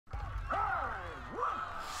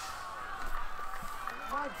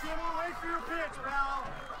Jimmy, wait for your pitch, pal.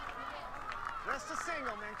 Just a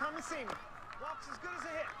single, man. Come and see me. Walk's as good as a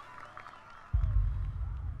hit.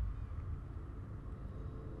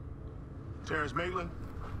 Terrence Maitland,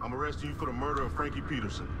 I'm arresting you for the murder of Frankie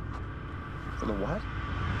Peterson. For the what?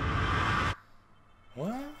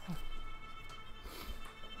 What?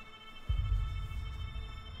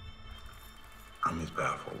 I'm as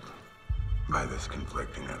baffled by this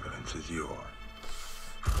conflicting evidence as you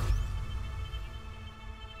are.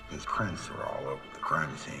 His prints are all over the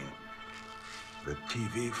crime scene. The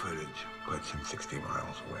TV footage puts him 60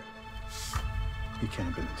 miles away. He can't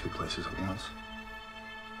have been in two places at once.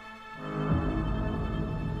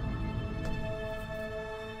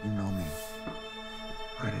 You know me.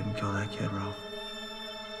 I didn't kill that kid, Ralph.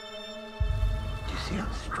 Do you see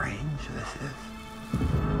how strange this is?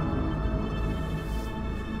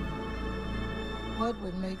 What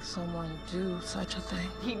would make someone do such a thing?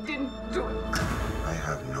 He didn't do it. I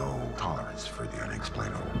have no tolerance for the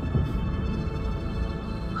unexplainable.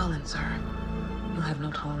 Well then, sir, you'll have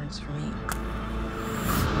no tolerance for me.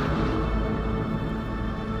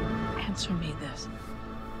 Answer me this.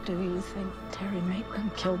 Do you think Terry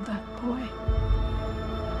Maitland killed that boy?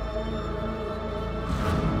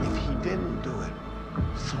 If he didn't do it,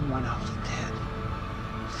 someone else did.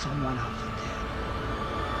 Someone else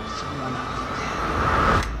did. Someone else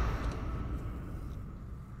did.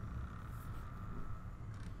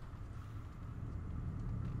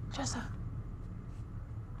 Jessa.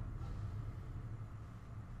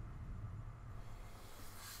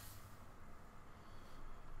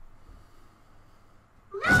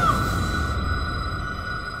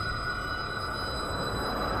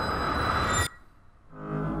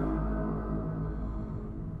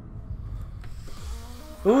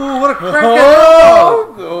 Ooh, what a cracker!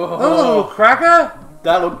 Oh! That was a little cracker.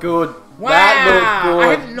 That looked good. Wow! That looked good.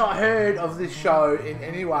 I had not heard of this show in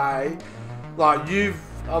any way. Like, you've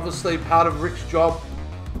obviously part of Rick's job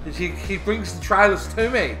is he brings the trailers to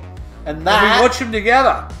me. And And that. we watch them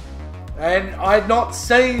together. And I had not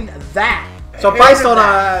seen that. So Heard based of on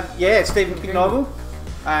that. Stephen King novel.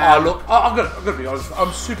 Oh look, I've got to be honest.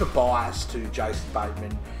 I'm super biased to Jason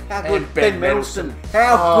Bateman. How and good Ben Mendelsohn. Oh,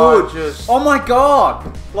 How good. just- Oh my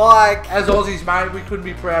god. Like. As Aussies, mate, we couldn't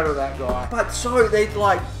be proud of that guy. But so they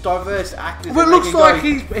like diverse actors. But it that looks they can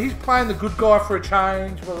like go- he's playing the good guy for a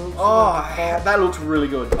change. But it looks Oh, like that looks really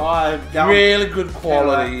good. really good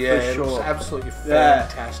quality. Yeah, Yeah, for it looks sure. absolutely Yeah.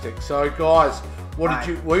 fantastic. So, guys, what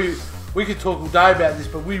did you? We could talk all day about this,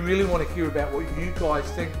 but we really want to hear about what you guys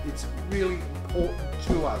think. It's really important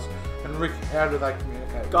to us. And Rick, how do they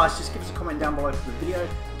communicate? Guys, just give us a comment down below for the video.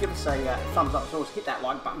 Give us a thumbs up for us. Hit that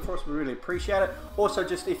like button for us. We really appreciate it. Also,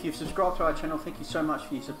 just if you've subscribed to our channel, thank you so much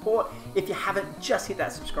for your support. If you haven't, just hit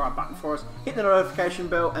that subscribe button for us. Hit the notification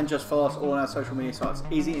bell and just follow us all on our social media sites.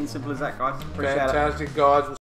 Easy and simple as that, guys. Appreciate it. Fantastic, guys.